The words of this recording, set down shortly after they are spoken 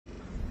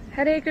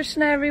Hare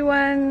Krishna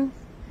everyone.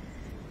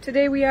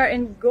 Today we are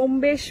in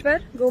Gombeshwar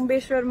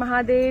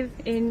Mahdev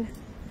in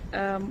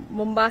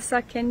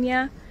Mombasa,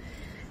 Kenya.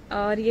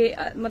 और ये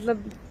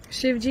मतलब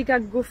शिव जी का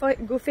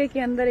गुफे के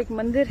अंदर एक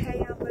मंदिर है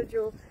यहाँ पर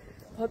जो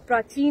बहुत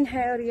प्राचीन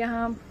है। और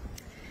यहाँ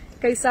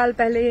कई साल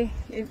पहले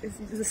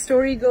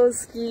स्टोरी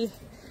गोज कि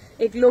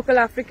एक लोकल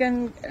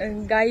अफ्रीकन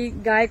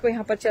गाय को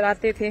यहाँ पर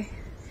चराते थे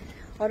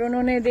और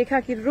उन्होंने देखा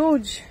कि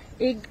रोज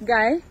एक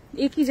गाय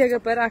एक ही जगह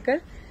पर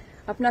आकर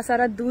अपना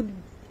सारा दूध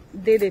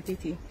दे देती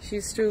थी. She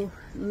used to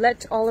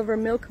let all of her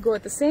milk go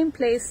at the same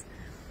place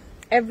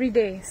every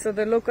day. So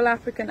the local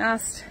African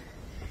asked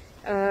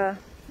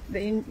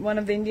one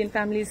of the Indian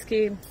families,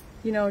 do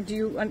you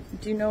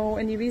know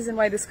any reason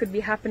why this could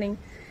be happening?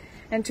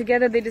 And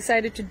together they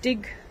decided to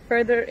dig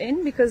further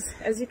in, because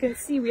as you can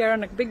see we are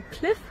on a big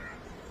cliff.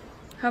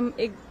 हम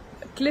एक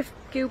cliff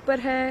के ऊपर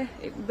है,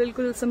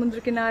 बिल्कुल समुद्र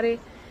किनारे.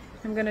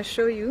 I'm gonna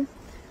show you.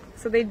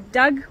 So they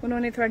dug,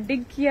 उन्होंने थोड़ा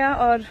dig किया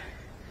और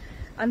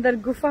अंदर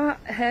गुफा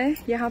है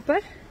यहाँ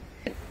पर.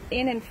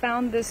 In and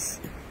found this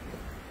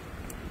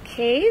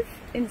cave.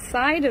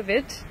 Inside of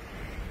it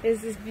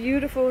is this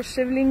beautiful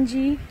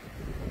Shivlingji.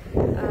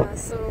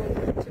 So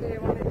today I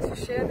wanted to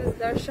share this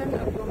darshan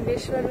of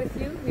Gombeshwar with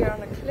you. We are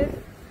on a cliff.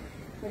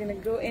 We're gonna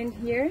go in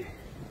here.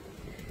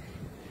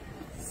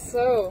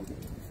 So,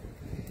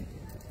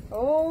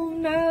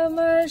 Om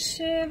Namah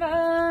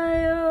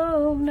Shivaya,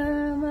 Om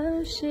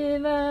Namah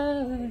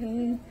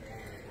Shivaya.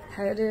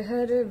 Hare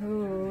Hare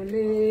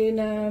Bole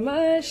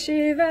Namah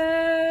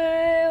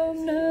Shivaya, Om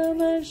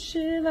Namah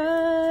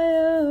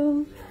Shivaya,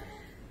 Om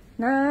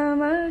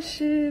Namah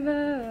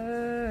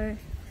Shivaya.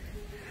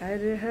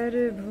 Hare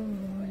Hare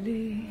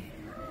Bole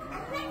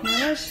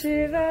Namah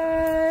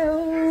Shivaya,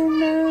 Om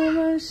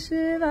Namah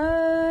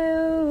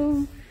Shivaya,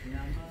 Om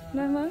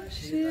Namah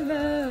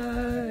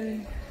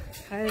Shivaya.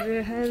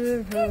 Hare Hare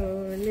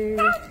Bole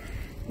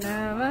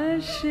Namah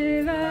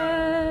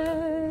Shivaya.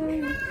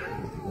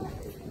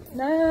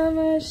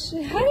 Namah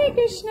Shivaya. Hare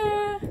Krishna.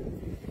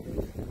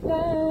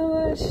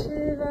 Namah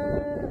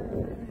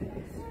Shivaya.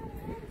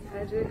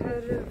 Hare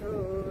Hare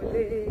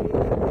Bole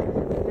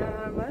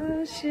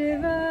Namah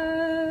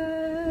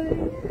Shivaya.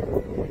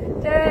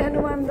 Jai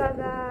Hanuman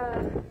Dada.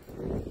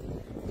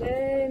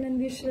 Jai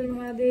Nandishwar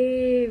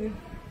Mahdev.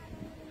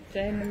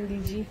 Jai Nandi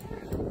Ji.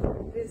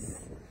 This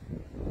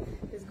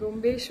is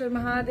Gombeshwar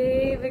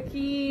Mahdev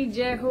ki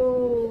Jai Ho.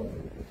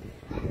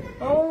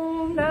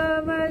 Om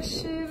Namah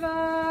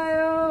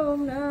Shivaya,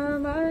 Om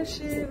Namah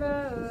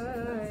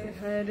Shivaya.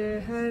 Hare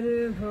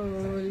Hare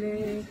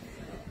Bole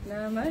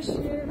Namah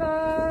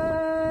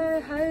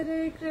Shivaya.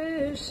 Hare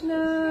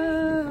Krishna,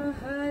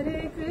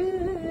 Hare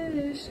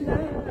Krishna,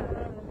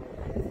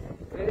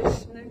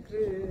 Krishna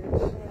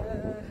Krishna,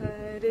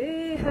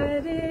 Hare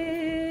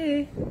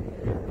Hare.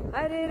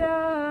 Hare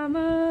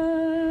Rama,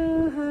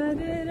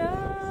 Hare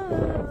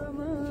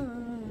Rama,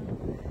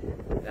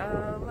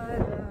 Rama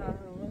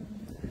Rama,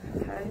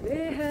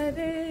 Hare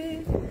Hare.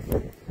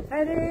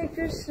 Hare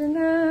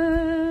Krishna,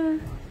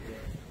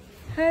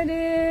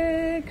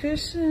 Hare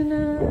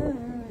Krishna,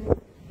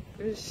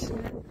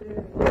 Krishna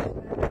Krishna,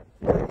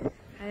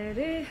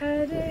 Hare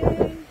Hare.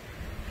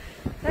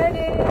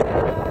 Hare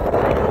Rama,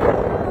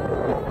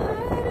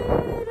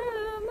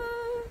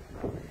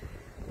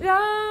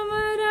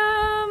 Rama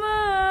Rama,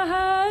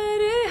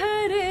 Hare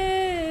Hare.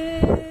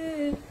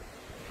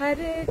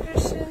 Hare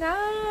Krishna,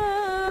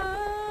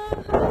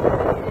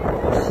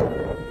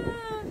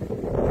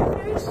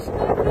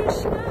 Krishna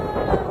Krishna,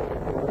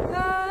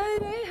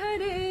 Hare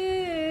Hare.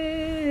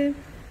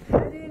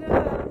 Hare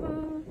Rama,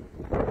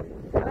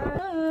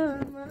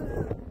 Rama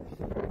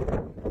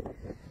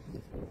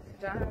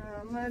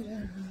Rama,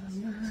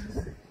 Rama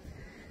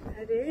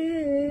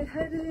Hare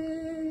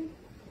Hare.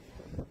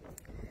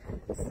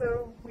 So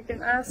we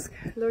can ask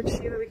Lord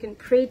Shiva, we can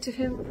pray to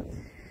him,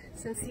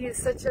 since he is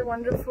such a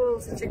wonderful,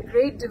 such a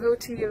great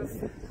devotee of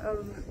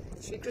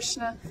Shri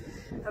Krishna,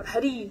 of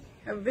Hari,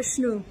 of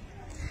Vishnu.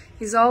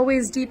 He's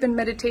always deep in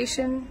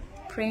meditation,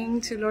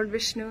 praying to Lord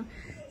Vishnu,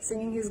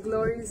 singing his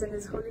glories and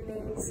his holy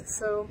names.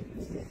 So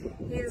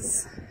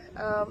he's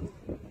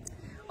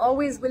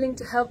always willing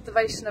to help the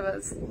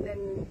Vaishnavas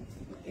in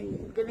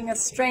giving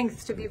us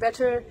strength to be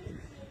better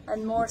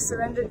and more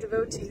surrendered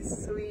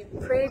devotees. So we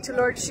pray to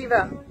Lord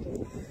Shiva,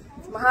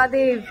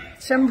 Mahadev,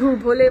 Shambhu,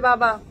 Bhole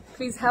Baba,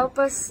 please help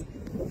us.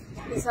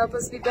 Please help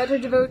us be better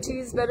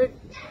devotees, better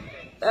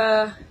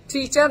to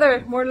each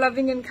other, more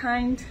loving and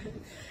kind.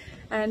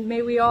 And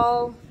may we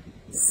all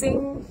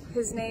sing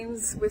his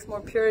names with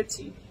more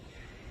purity.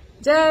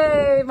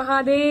 Jai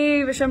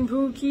Mahadev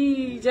Shambhu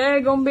ki,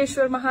 Jai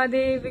Gombeshwar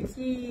Mahadev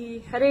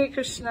ki. Hare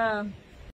Krishna.